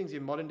told things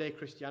in modern day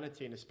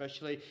Christianity, and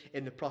especially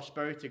in the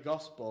prosperity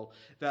gospel,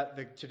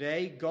 that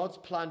today God's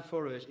plan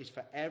for us is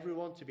for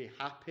everyone to be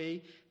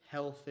happy,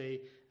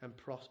 healthy, and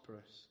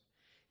prosperous.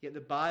 Yet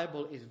the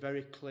Bible is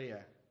very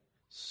clear.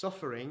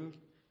 Suffering,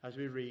 as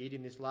we read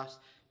in this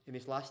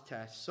last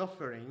test,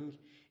 suffering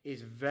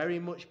is very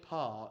much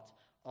part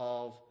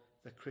of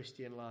the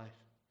Christian life.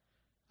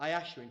 I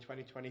ask you in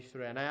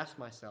 2023, and I ask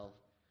myself,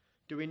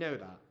 do we know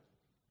that?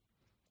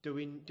 Do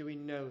we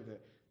know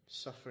that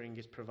suffering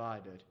is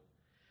provided?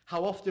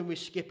 How often we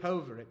skip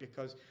over it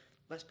because,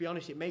 let's be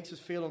honest, it makes us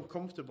feel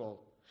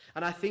uncomfortable.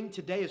 And I think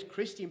today as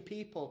Christian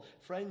people,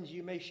 friends,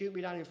 you may shoot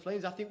me down in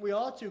flames, I think we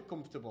are too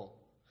comfortable.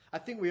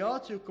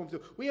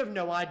 We have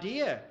no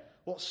idea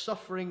what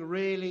suffering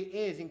really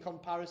is in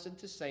comparison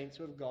to saints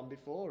who have gone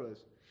before us.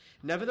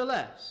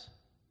 Nevertheless,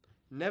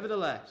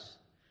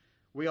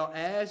 we are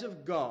heirs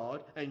of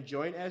God and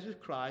joint heirs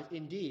with Christ,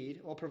 indeed,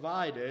 or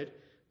provided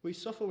we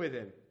suffer with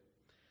him.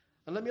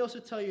 And let me also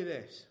tell you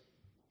this.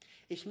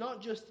 It's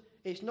not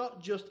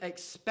just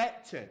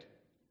expected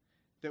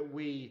that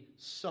we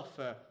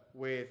suffer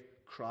with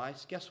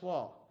Christ. Guess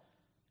what?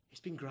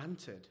 It's been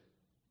granted.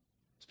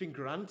 It's been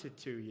granted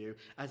to you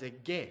as a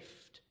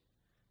gift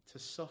to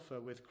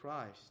suffer with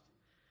Christ.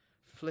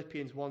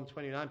 Philippians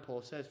 1:29,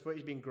 Paul says, for it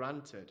has been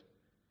granted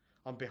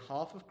on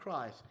behalf of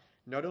Christ,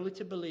 not only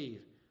to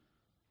believe.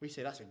 We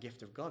say that's a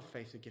gift of God.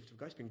 Faith is a gift of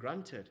God. It's been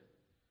granted.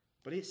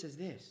 But it says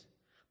this,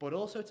 but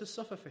also to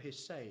suffer for his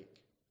sake.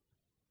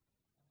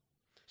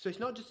 So it's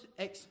not just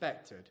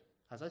expected,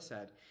 as I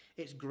said,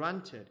 it's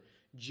granted.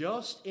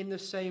 Just in the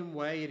same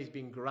way it has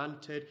been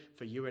granted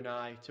for you and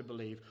I to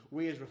believe.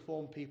 We as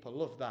Reformed people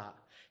love that.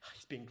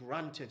 It's been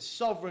granted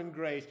sovereign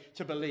grace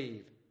to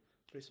believe.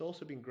 But it's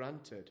also been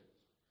granted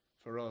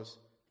for us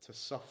to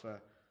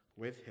suffer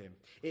with him.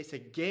 It's a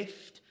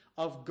gift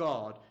of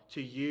God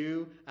to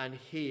you and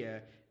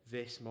here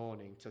this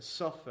morning, to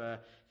suffer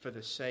for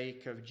the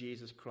sake of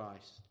Jesus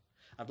Christ.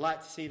 I'd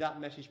like to see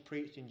that message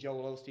preached in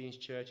Joel Osteen's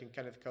church and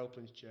Kenneth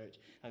Copeland's church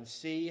and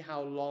see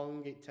how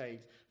long it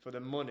takes for the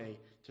money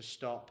to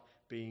stop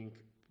being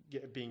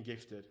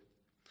gifted.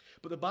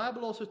 But the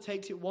Bible also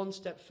takes it one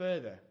step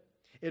further.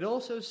 It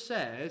also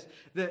says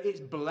that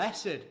it's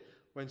blessed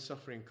when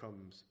suffering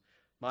comes.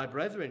 My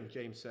brethren,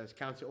 James says,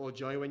 count it all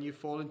joy when you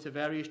fall into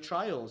various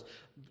trials.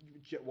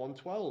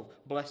 1:12,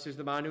 blessed is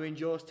the man who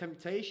endures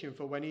temptation,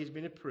 for when he has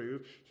been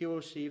approved, he will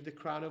receive the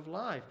crown of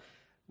life,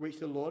 which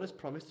the Lord has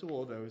promised to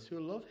all those who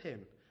love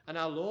him. And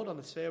our Lord on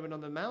the Sermon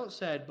on the Mount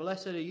said,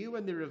 blessed are you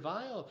when they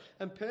revile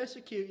and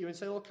persecute you and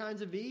say all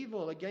kinds of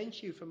evil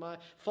against you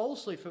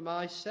falsely for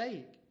my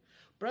sake.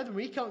 Brethren,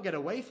 we can't get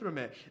away from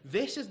it.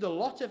 This is the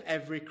lot of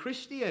every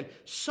Christian,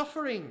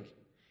 suffering.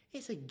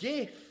 It's a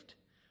gift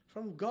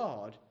from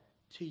God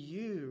to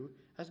you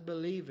as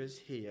believers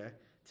here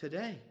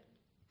today.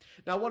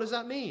 Now, what does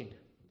that mean?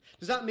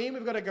 Does that mean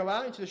we've got to go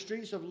out into the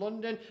streets of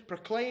London,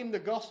 proclaim the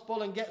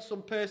gospel and get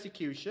some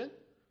persecution?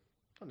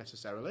 Not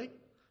necessarily.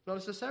 Not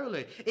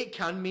necessarily. It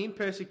can mean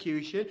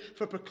persecution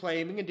for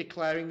proclaiming and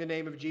declaring the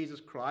name of Jesus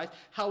Christ.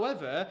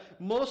 However,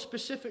 more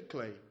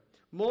specifically,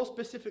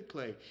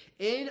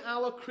 in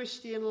our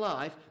Christian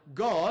life,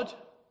 God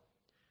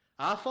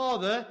Our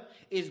Father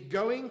is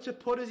going to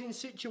put us in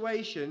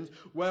situations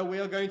where we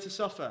are going to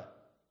suffer.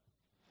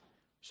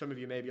 Some of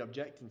you may be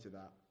objecting to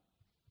that.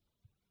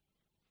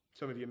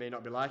 Some of you may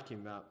not be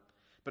liking that.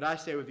 But I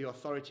say with the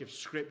authority of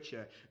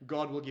Scripture,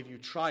 God will give you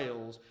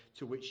trials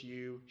to which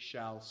you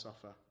shall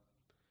suffer.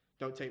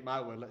 Don't take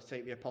my word. Let's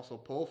take the Apostle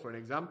Paul for an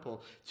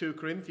example. 2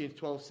 Corinthians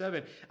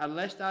 12:7. And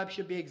lest I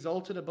should be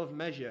exalted above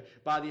measure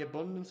by the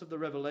abundance of the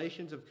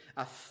revelations of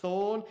a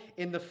thorn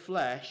in the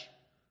flesh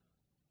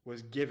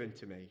was given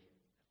to me,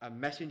 a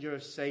messenger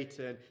of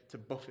Satan to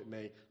buffet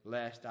me,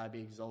 lest I be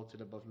exalted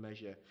above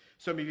measure.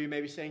 Some of you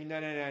may be saying, no,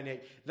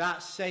 Nick,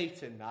 that's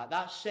Satan,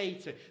 that's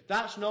Satan.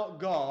 That's not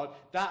God,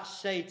 that's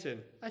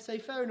Satan. I say,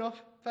 fair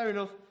enough.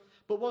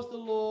 But was the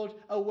Lord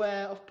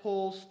aware of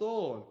Paul's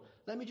thorn?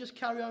 Let me just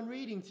carry on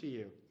reading to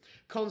you.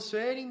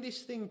 Concerning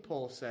this thing,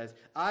 Paul says,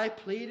 I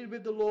pleaded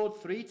with the Lord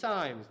 3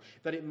 times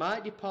that it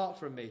might depart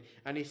from me.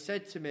 And he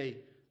said to me,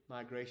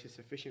 my grace is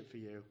sufficient for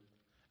you,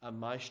 and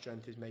my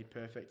strength is made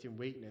perfect in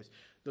weakness.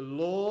 The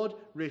Lord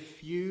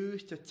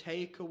refused to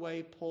take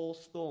away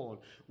Paul's thorn,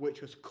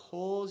 which was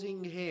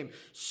causing him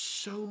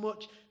so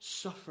much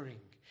suffering.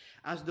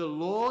 As the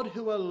Lord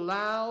who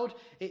allowed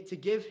it to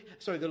give,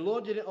 the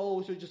Lord didn't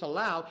always just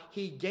allow,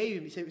 he gave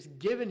him, he said it was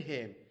given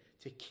him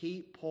to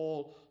keep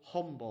Paul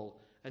humble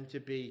and to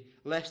be,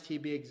 lest he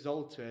be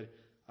exalted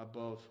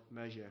above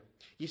measure.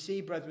 You see,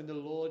 brethren, the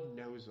Lord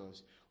knows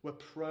us. We're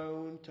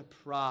prone to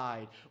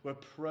pride. We're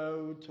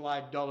prone to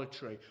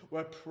idolatry.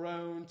 We're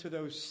prone to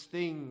those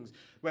things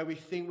where we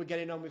think we're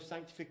getting on with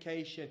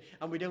sanctification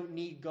and we don't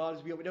need God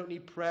as we don't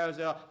need prayers.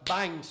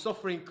 Bang,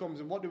 suffering comes,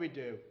 and what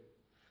do?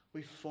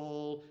 We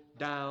fall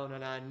down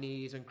on our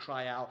knees and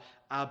cry out,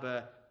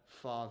 Abba,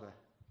 Father.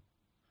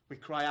 We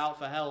cry out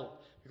for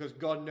help because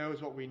God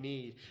knows what we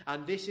need.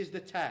 And this is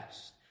the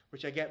test,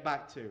 which I get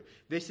back to.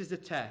 This is the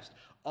test.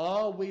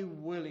 Are we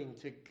willing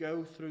to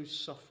go through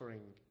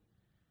suffering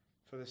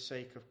for the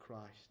sake of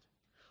Christ?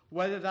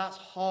 Whether that's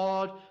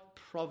hard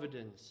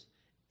providence,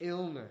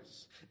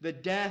 illness, the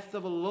death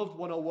of a loved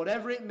one, or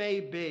whatever it may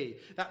be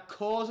that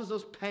causes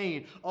us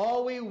pain,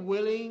 are we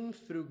willing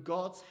through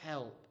God's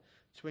help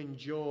to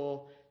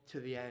endure to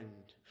the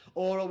end?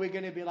 Or are we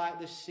going to be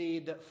like the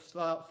seed that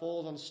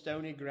falls on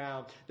stony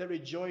ground, that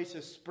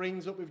rejoices,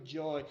 springs up with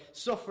joy,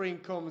 suffering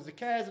comes, the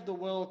cares of the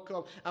world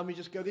come, and we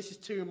just go, this is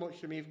too much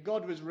for me. If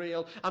God was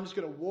real, I'm just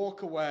going to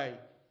walk away.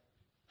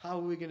 How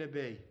are we going to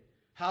be?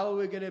 How are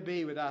we going to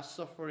be with our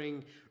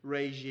suffering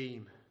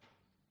regime?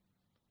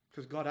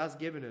 Because God has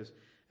given us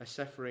a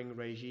suffering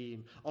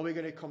regime. Are we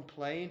going to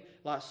complain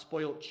like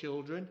spoilt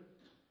children?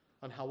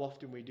 And how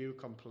often we do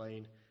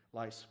complain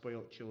like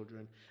spoilt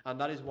children.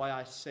 And that is why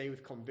I say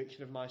with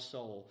conviction of my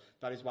soul,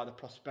 that is why the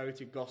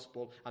prosperity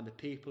gospel and the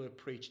people who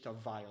preach it are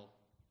vile.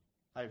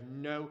 I have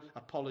no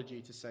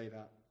apology to say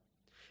that.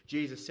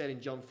 Jesus said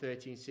in John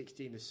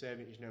 13:16, the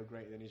servant is no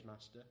greater than his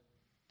master.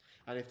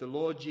 And if the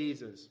Lord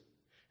Jesus,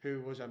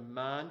 who was a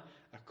man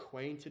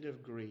acquainted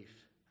of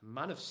grief, a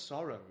man of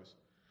sorrows,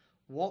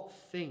 what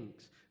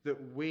thinks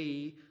that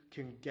we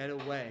can get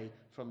away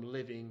from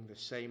living the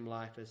same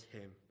life as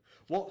him?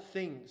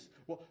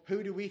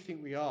 Who do we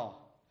think we are?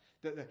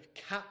 That the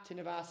captain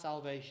of our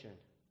salvation,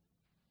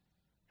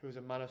 who is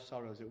a man of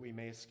sorrows, that we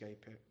may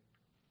escape it.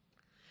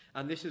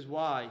 And this is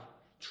why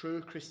true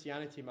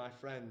Christianity, my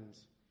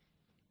friends,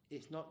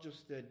 it's not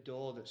just the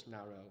door that's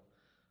narrow,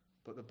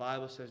 but the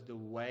Bible says the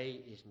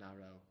way is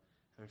narrow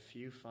and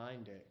few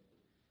find it.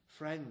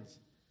 Friends,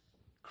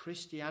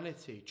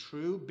 Christianity,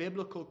 true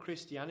biblical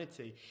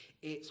Christianity,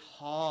 it's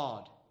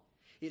hard.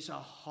 It's a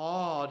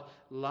hard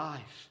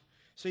life.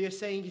 So you're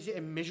saying, is it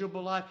a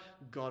miserable life?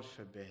 God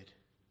forbid.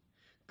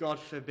 God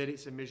forbid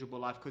it's a miserable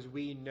life, because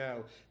we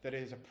know that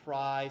it is a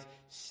prize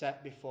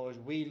set before us.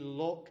 We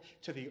look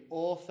to the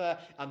author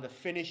and the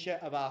finisher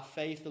of our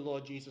faith, the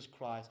Lord Jesus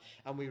Christ,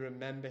 and we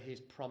remember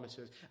his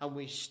promises and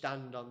we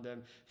stand on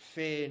them.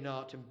 Fear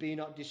not and be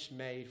not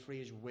dismayed, for he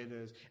is with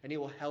us and he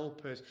will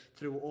help us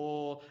through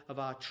all of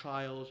our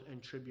trials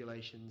and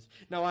tribulations.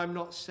 Now, I'm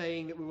not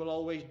saying that we will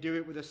always do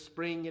it with a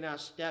spring in our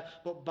step,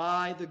 but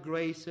by the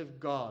grace of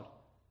God,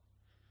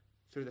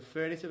 through the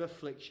furnace of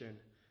affliction,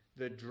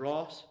 the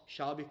dross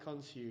shall be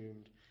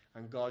consumed,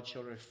 and God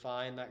shall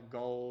refine that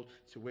gold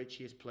to which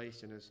he has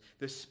placed in us.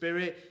 The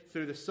Spirit,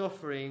 through the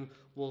suffering,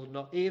 will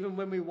not, even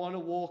when we want to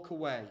walk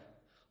away,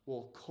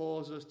 will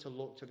cause us to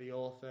look to the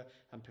author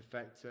and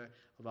perfecter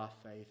of our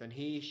faith. And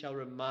he shall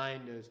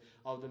remind us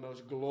of the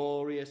most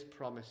glorious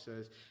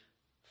promises.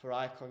 For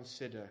I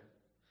consider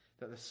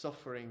that the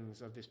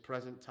sufferings of this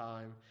present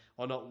time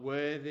are not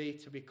worthy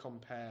to be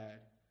compared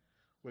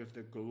with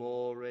the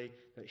glory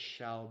that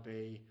shall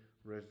be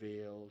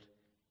revealed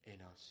in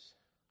us.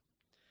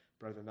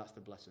 Brethren, that's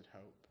the blessed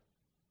hope.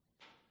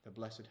 The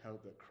blessed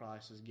hope that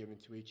Christ has given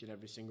to each and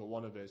every single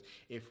one of us,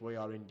 if we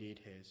are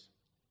indeed his.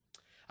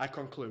 I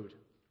conclude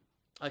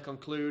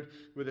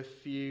with a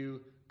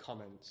few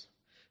comments.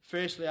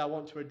 Firstly, I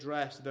want to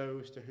address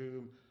those to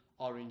whom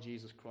are in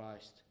Jesus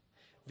Christ.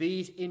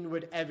 These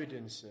inward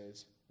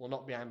evidences will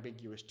not be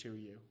ambiguous to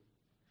you.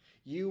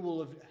 You will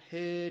have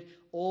heard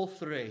all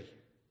three.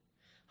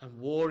 I'm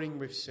warring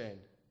with sin.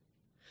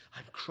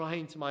 I'm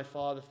crying to my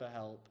Father for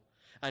help.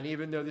 And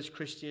even though this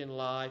Christian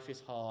life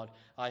is hard,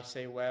 I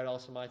say, where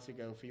else am I to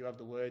go? For you have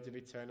the words of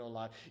eternal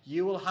life.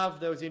 You will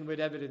have those inward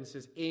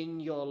evidences in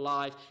your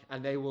life,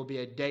 and they will be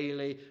a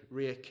daily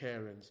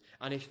reoccurrence.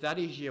 And if that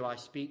is you, I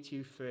speak to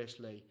you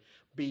firstly.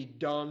 Be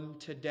done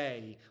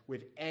today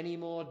with any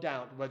more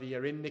doubt whether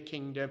you're in the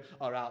kingdom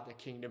or out the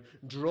kingdom.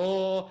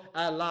 Draw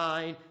a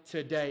line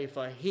today,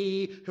 for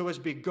he who has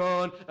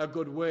begun a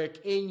good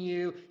work in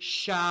you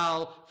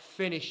shall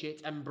finish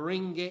it and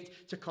bring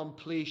it to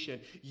completion.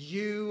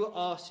 You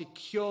are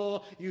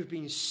secure. You've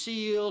been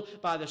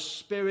sealed by the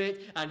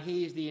Spirit, and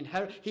he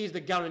is the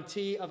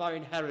guarantee of our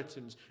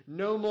inheritance.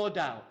 No more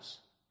doubts.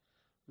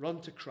 Run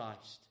to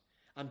Christ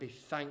and be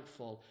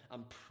thankful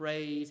and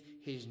praise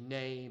his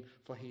name,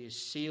 for he has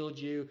sealed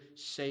you,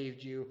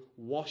 saved you,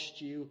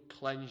 washed you,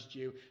 cleansed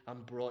you,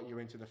 and brought you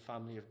into the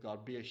family of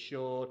God. Be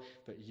assured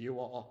that you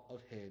are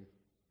of him.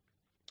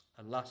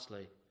 And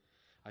lastly,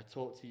 I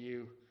talk to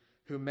you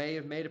who may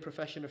have made a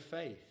profession of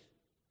faith,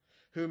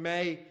 who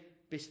may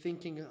be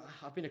thinking,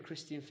 I've been a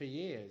Christian for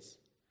years.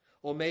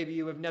 Or maybe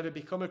you have never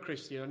become a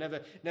Christian or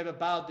never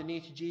bowed the knee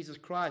to Jesus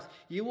Christ.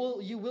 You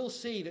will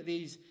see that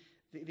these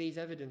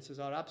evidences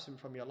are absent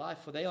from your life,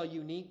 for they are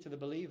unique to the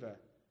believer.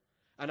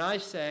 And I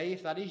say,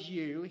 if that is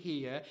you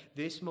here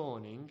this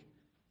morning,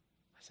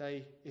 I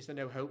say, is there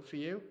no hope for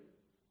you?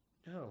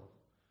 No.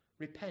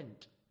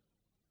 Repent.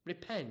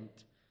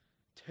 Repent.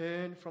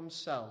 Turn from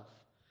self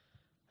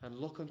and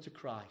look unto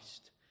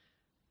Christ.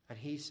 And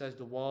he says,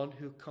 the one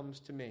who comes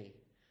to me,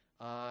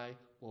 I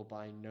will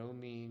by no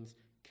means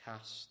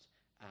cast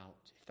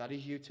out. If that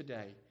is you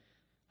today,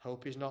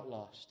 hope is not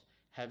lost.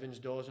 Heaven's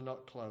doors are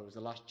not closed.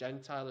 The last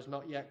Gentile has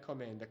not yet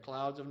come in. The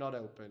clouds have not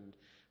opened.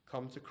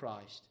 Come to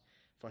Christ,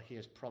 for he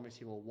has promised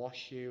he will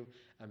wash you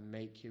and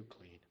make you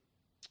clean.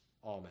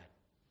 Amen.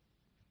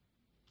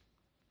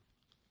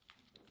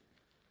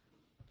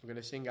 We're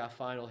going to sing our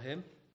final hymn.